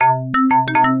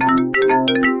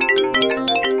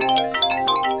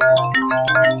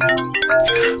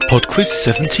PodQuiz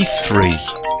 73.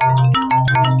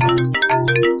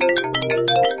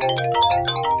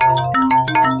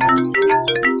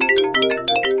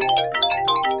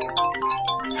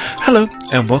 Hello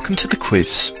and welcome to the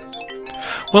quiz.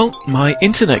 Well, my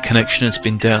internet connection has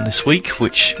been down this week,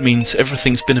 which means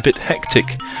everything's been a bit hectic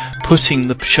putting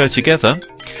the show together,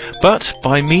 but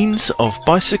by means of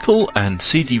Bicycle and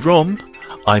CD-ROM,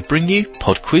 I bring you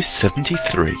PodQuiz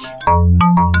 73.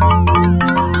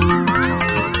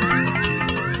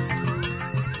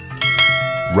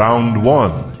 Round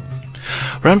 1.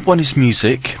 Round 1 is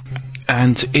music,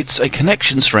 and it's a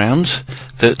connections round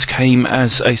that came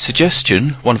as a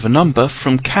suggestion, one of a number,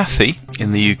 from Kathy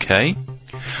in the UK.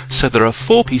 So there are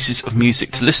 4 pieces of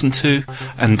music to listen to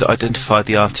and identify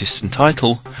the artist and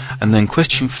title, and then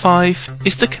question 5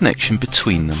 is the connection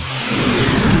between them.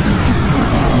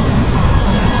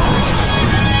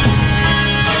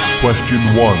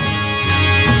 Question 1.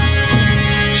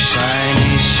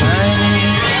 Shiny,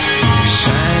 shiny,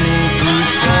 shiny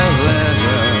boots of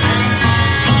leather,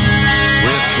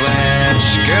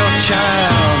 whiplash, girl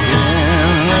child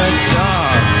in the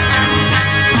dark,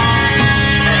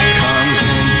 comes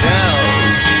in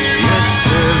bells, your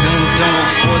servant,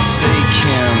 don't forsake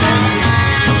him,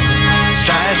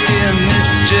 strive, dear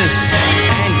mistress,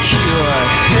 and cure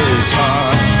his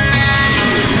heart.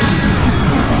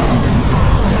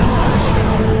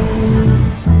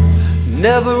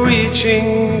 Never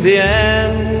reaching the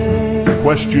end.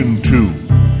 Question 2.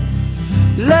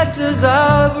 Letters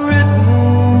I've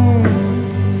written,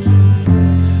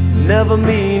 never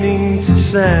meaning to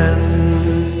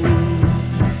send.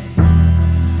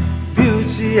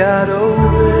 Beauty I'd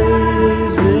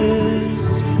always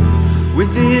missed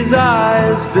with these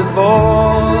eyes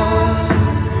before.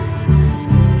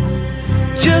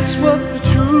 Just what the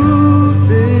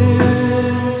truth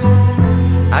is,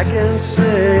 I can't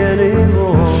say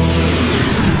anymore.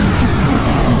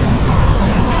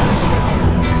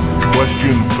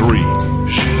 Question 3.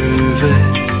 Je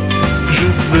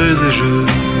vais et je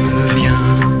viens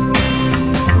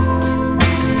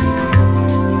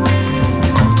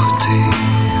entre tes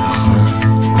reins.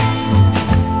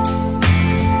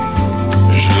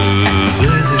 Je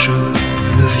vais et je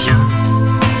viens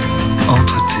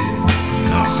entre tes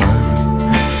reins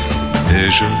et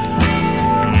je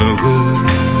me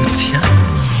retiens.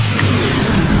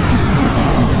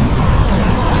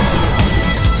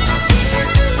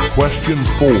 Question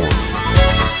 4.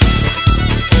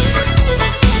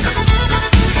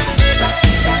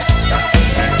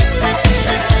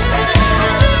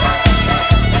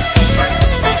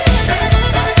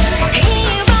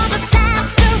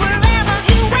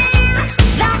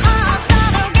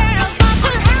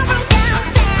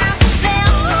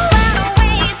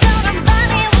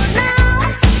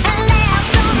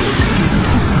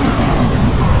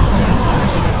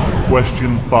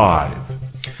 Question 5.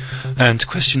 And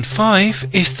question 5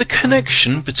 is the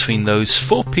connection between those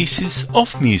 4 pieces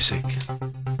of music.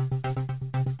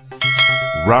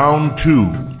 Round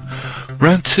 2.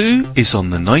 Round 2 is on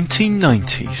the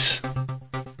 1990s.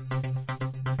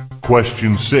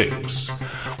 Question 6.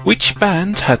 Which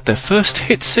band had their first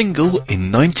hit single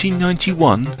in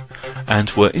 1991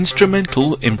 and were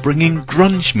instrumental in bringing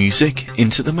grunge music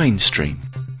into the mainstream?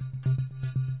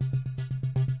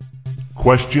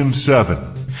 Question 7.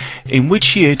 In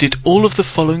which year did all of the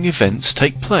following events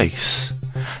take place?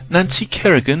 Nancy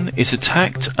Kerrigan is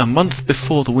attacked a month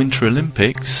before the Winter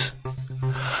Olympics.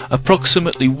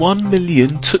 Approximately 1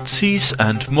 million Tutsis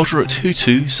and moderate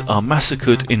Hutus are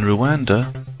massacred in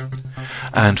Rwanda.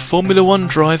 And Formula 1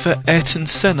 driver Ayrton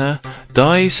Senna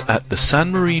dies at the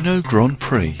San Marino Grand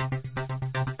Prix.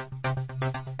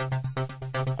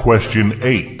 Question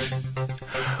 8.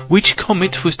 Which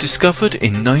comet was discovered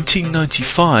in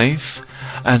 1995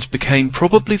 and became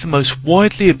probably the most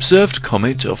widely observed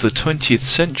comet of the 20th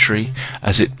century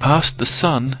as it passed the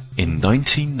Sun in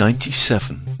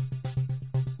 1997?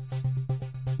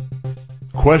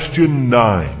 Question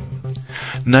 9.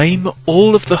 Name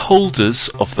all of the holders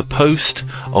of the post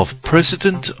of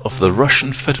President of the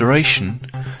Russian Federation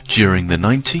during the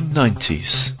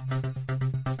 1990s.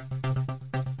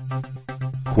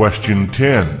 Question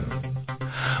 10.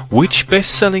 Which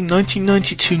best-selling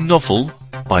 1992 novel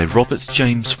by Robert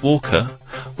James Walker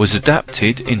was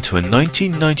adapted into a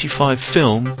 1995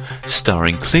 film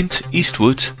starring Clint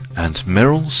Eastwood and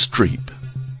Meryl Streep?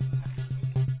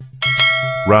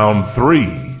 Round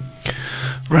 3.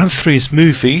 Round 3 is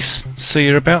movies, so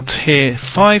you're about to hear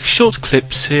 5 short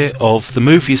clips here of the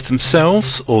movies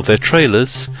themselves or their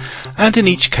trailers, and in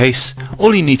each case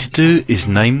all you need to do is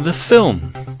name the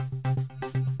film.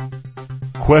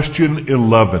 Question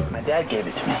 11. My dad gave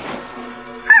it to me.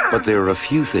 But there are a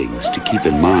few things to keep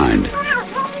in mind.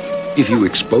 If you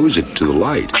expose it to the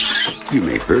light, you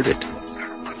may hurt it.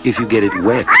 If you get it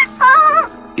wet,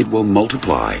 it will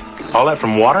multiply. All that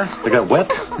from water? They got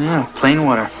wet? Yeah, plain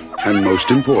water. And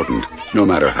most important, no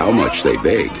matter how much they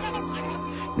beg,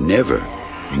 never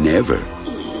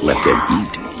let them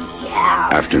eat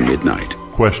after midnight.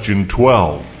 Question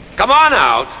 12. Come on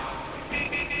out.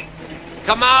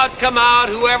 Come out,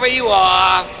 whoever you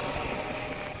are.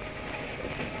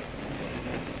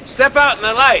 Step out in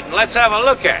the light and let's have a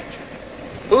look at you.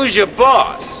 Who's your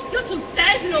boss? Ja, zum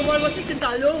Teufel nochmal, was ist denn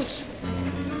da los?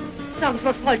 Sagen Sie,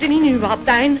 was fällt denn Ihnen überhaupt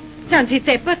ein? Sind Sie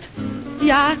deppert?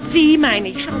 Ja, Sie meine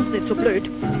ich, schauen Sie nicht so blöd.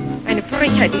 Eine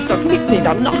Frechheit ist das, mitten in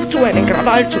der Nacht so einen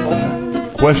Krawall zu machen.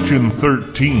 Question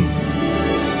 13.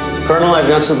 Colonel, I've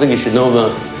got something you should know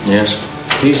about. Yes.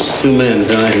 These two men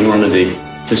died in Normandy.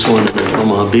 This one in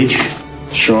Omaha Beach.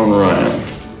 Sean Ryan.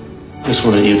 This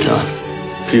one in Utah.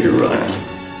 Peter Ryan.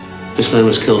 This man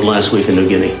was killed last week in New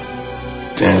Guinea.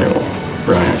 Daniel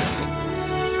Ryan.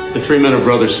 The three men are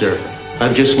brothers, sir.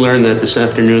 I've just learned that this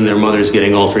afternoon their mother's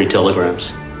getting all three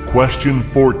telegrams. Question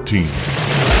 14.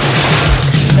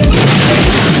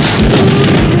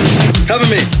 Cover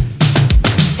me.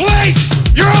 Police!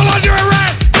 You're all under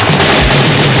arrest!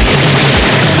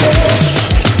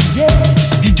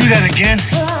 You do that again,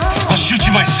 I'll shoot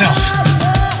you myself.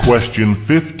 Question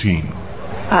 15.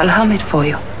 I'll hum it for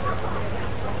you.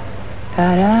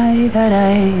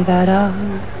 Da-da-da-da-da-da.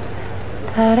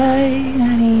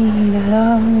 Da-da-da-da-da-da.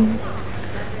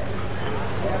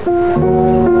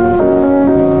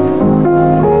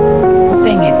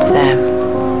 Sing it, Sam.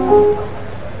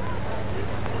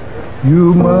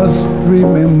 You must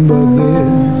remember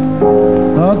this.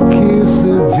 A kiss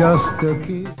is just a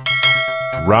kiss.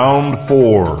 Round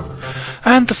 4.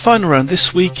 And the final round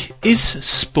this week is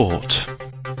sport.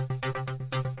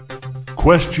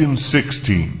 Question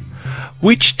 16.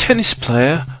 Which tennis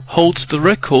player holds the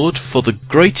record for the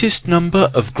greatest number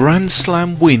of Grand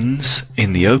Slam wins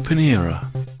in the Open era?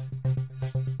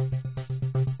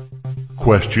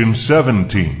 Question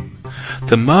 17.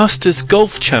 The Masters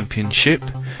Golf Championship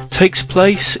takes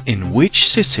place in which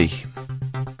city?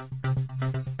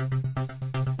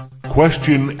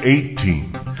 Question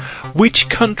 18. Which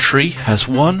country has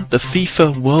won the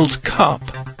FIFA World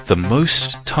Cup the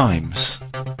most times?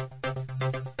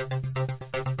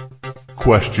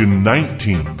 Question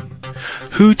 19.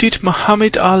 Who did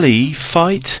Muhammad Ali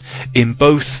fight in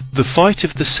both The Fight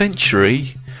of the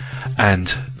Century and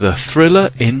The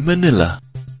Thriller in Manila?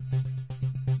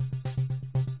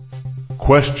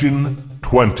 Question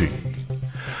 20.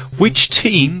 Which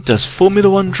team does Formula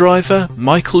One driver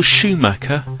Michael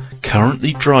Schumacher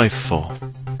currently drive for?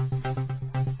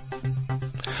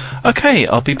 Okay,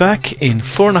 I'll be back in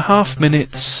 4.5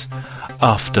 minutes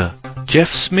after Jeff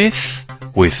Smith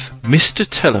with Mr.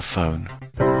 Telephone.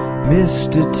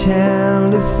 Mr.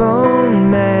 Telephone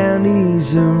Man,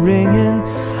 he's a-ringing.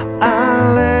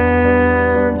 I'll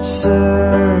answer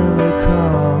the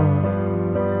call.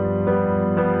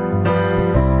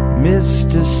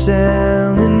 Mr.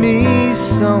 Selling me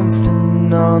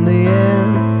something on the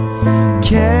end.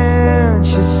 Can't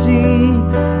you see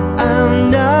I'm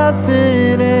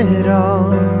nothing at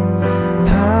all?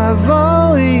 I've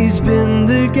always been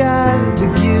the guy to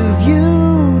give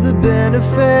you the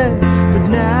benefit, but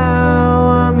now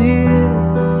I'm here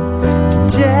to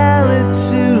tell it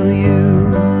to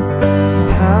you.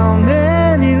 How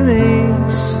many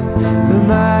links am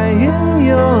I in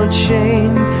your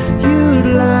chain? You'd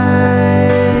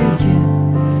like it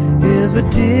if I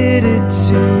did it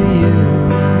to you.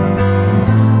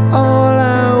 All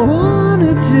I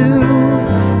wanna do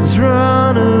is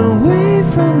run away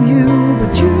from you,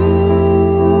 but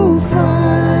you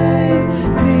find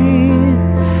me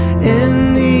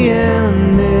in the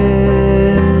end,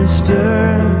 Mr.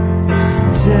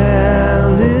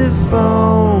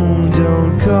 Telephone.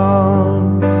 Don't call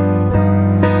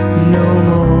no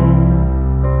more.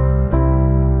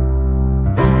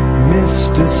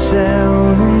 Mr.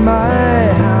 Selling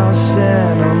my house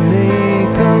and I'll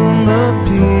make on the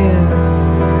pier.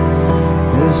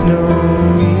 There's no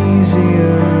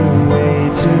easier way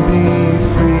to be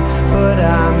free, but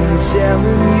I'm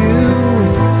telling you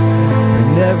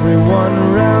and everyone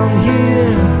around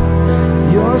here,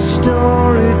 your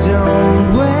story don't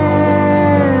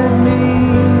wed me.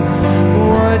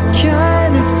 What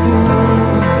kind of fool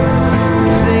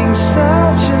thinks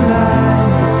such a lie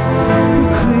will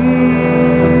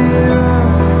clear up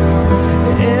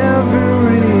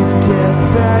every debt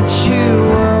that you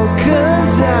owe?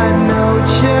 'Cause I know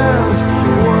just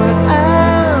what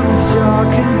I'm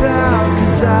talking about,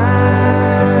 'cause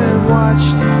I've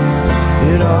watched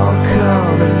it all.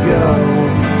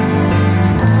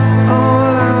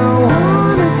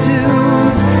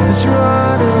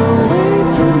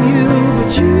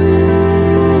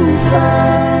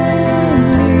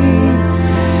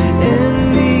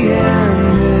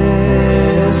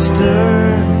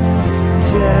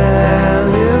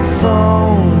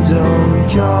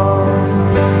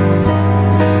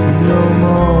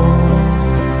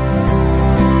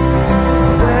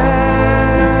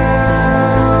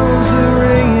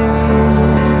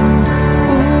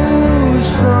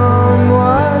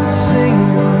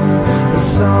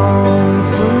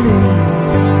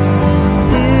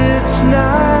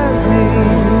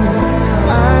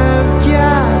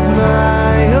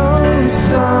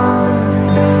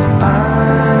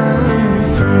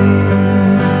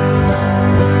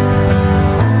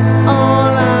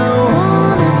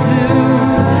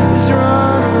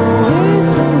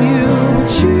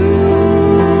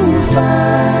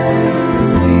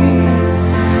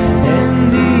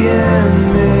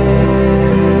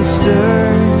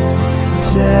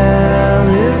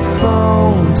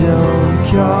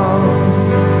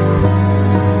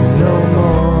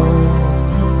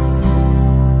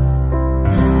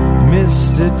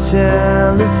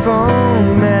 telephone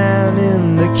man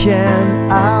in the can.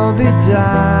 I'll be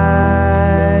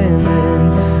dialing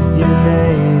your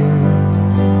name,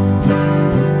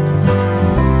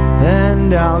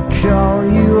 and I'll call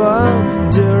you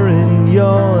up during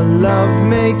your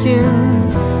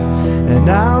lovemaking, and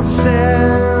I'll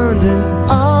send an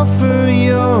offer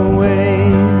your way.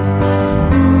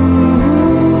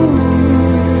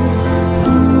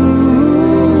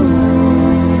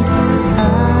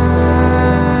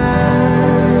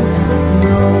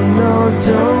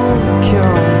 Don't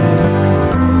call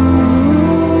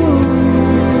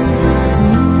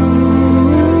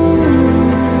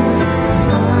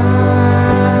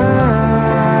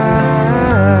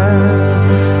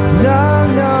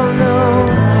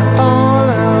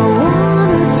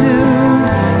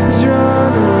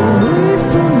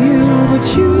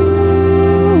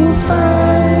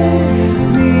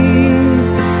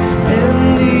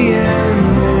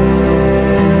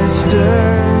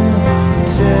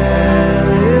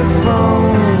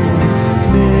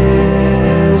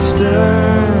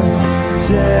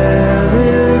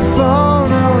telephone,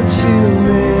 won't you,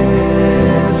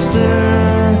 mister?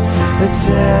 The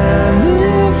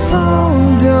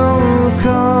telephone, don't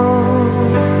call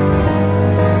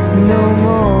no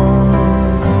more.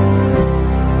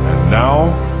 And now,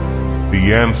 the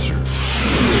answer.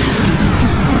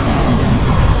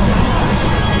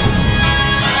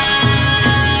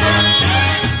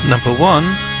 Number 1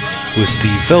 was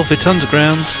the Velvet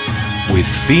Underground with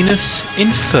Venus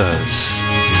in Furs.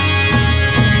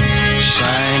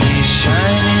 Shiny,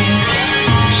 shiny,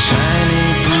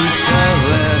 shiny boots of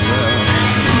leather.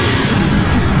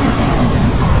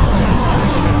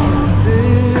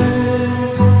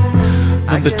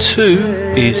 Number 2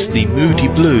 is the Moody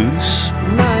Blues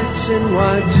Nights in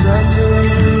white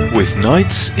satin, with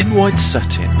Nights in White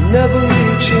Satin. never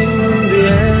reaching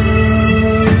the end.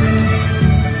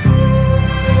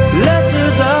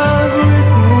 Letters I've written.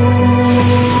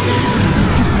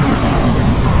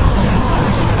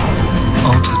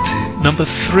 Number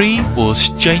 3 was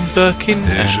Jane Birkin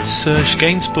and Serge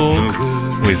Gainsbourg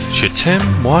with Je t'aime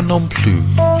moi non plus.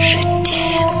 Je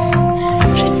t'aime,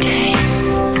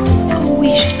 oh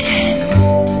oui je t'aime.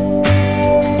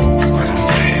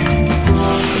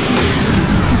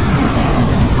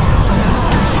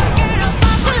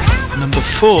 Number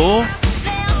 4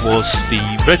 was the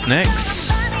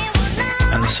Rednecks,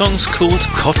 and the song's called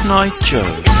Cotton Eye Joe.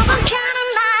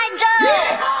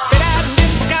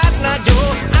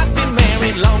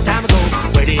 Long time ago,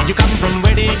 where did you come from?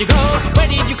 Where did you go? Where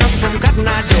did you come from, Cotton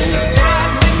Eye Joe?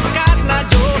 Cotton Eye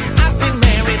Joe, I've been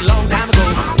married long time ago.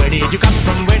 Where did you come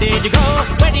from? Where did you go?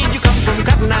 Where did you come from,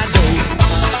 Cotton Eye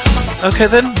Joe? Okay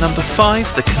then, number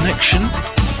 5, The Connection.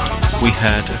 We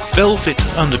had Velvet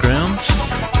Underground,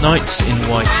 Nights in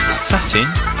White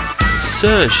Satin,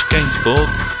 Serge Gainsbourg,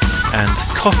 and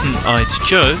Cotton Eyed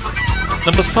Joe.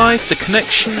 Number 5, The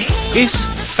Connection, is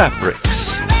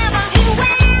Fabrics.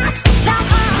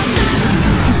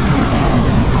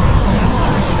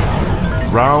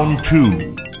 Round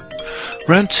 2.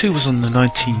 Round 2 was on the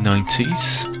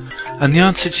 1990s, and the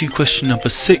answer to question number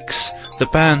 6, the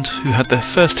band who had their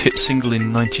first hit single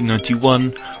in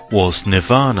 1991, was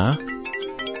Nirvana.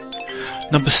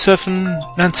 Number 7,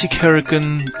 Nancy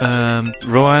Kerrigan,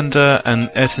 Rwanda and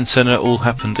Ayrton Senna all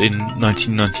happened in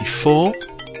 1994.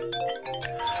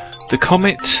 The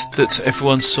comet that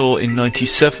everyone saw in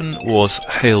 97 was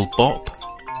Hale Bopp.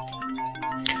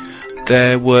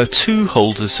 There were 2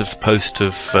 holders of the post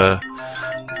of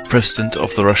President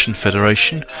of the Russian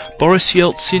Federation, Boris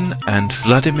Yeltsin and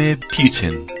Vladimir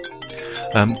Putin.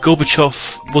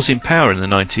 Gorbachev was in power in the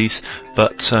 90s,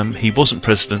 but he wasn't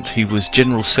president, he was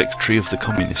General Secretary of the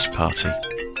Communist Party.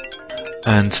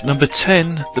 And number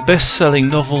 10, the best-selling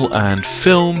novel and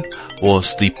film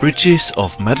was The Bridges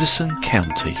of Madison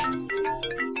County.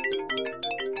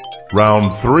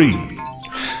 Round 3.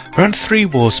 Round 3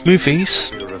 was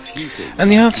movies, and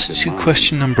the answer to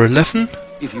question number 11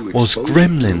 was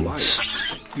Gremlins.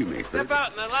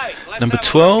 Number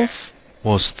 12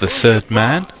 was The Third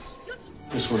Man.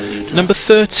 Number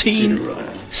 13,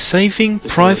 Saving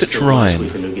Private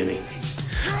Ryan.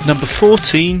 Number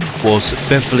 14 was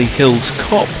Beverly Hills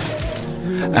Cop.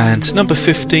 And number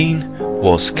 15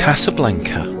 was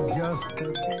Casablanca.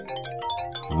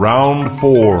 Round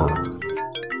 4.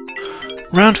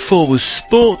 Round 4 was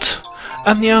sport,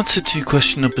 and the answer to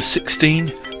question number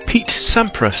 16, Pete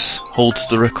Sampras holds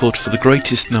the record for the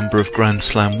greatest number of Grand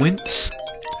Slam wins.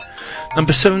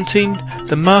 Number 17,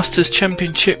 the Masters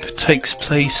Championship takes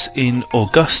place in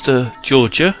Augusta,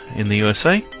 Georgia, in the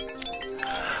USA.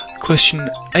 Question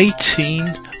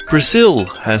 18, Brazil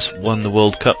has won the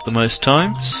World Cup the most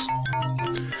times.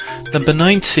 Number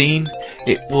 19,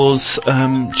 it was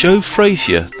Joe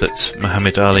Frazier that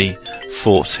Muhammad Ali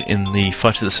fought in the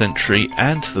Fight of the Century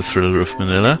and the Thriller of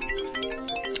Manila.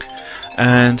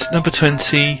 And number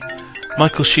 20,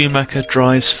 Michael Schumacher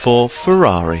drives for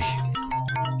Ferrari.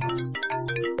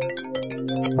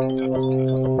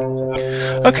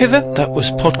 Okay then, that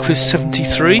was PodQuiz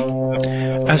 73.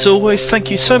 As always, thank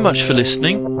you so much for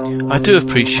listening. I do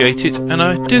appreciate it, and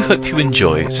I do hope you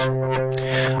enjoy it.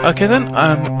 Okay then,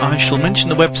 I shall mention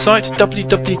the website,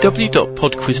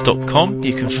 www.podquiz.com.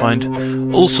 You can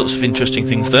find all sorts of interesting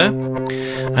things there.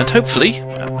 And hopefully,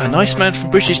 a nice man from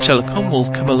British Telecom will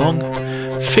come along,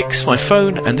 fix my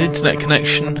phone and internet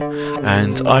connection,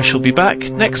 and I shall be back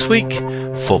next week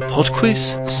for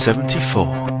PodQuiz 74.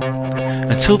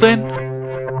 Until then,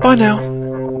 bye now.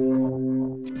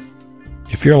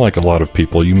 If you're like a lot of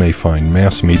people, you may find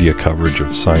mass media coverage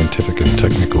of scientific and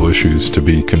technical issues to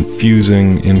be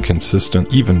confusing,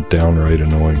 inconsistent, even downright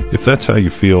annoying. If that's how you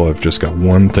feel, I've just got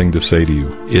one thing to say to you.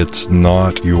 It's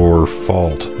not your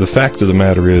fault. The fact of the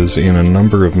matter is, in a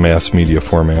number of mass media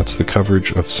formats, the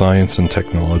coverage of science and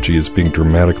technology is being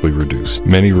dramatically reduced.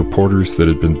 Many reporters that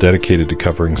had been dedicated to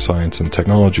covering science and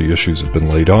technology issues have been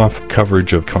laid off.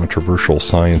 Coverage of controversial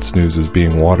science news is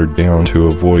being watered down to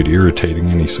avoid irritating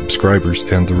any subscribers,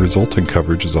 and the resulting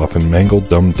coverage is often mangled,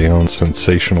 dumbed down,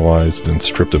 sensationalized, and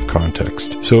stripped of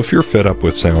context. So if you're fed up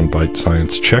with soundbite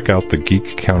science, check out the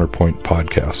Geek Counterpoint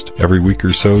podcast. Every week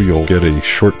or so, you'll get a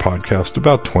short podcast,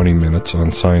 about 20 minutes,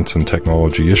 on science and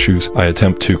technology issues. I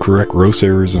attempt to correct gross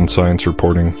errors in science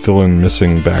reporting, fill in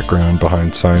missing background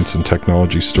behind science and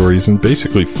technology stories, and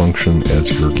basically function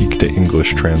as your Geek to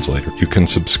English translator. You can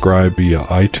subscribe via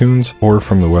iTunes or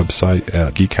from the website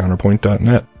at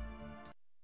geekcounterpoint.net.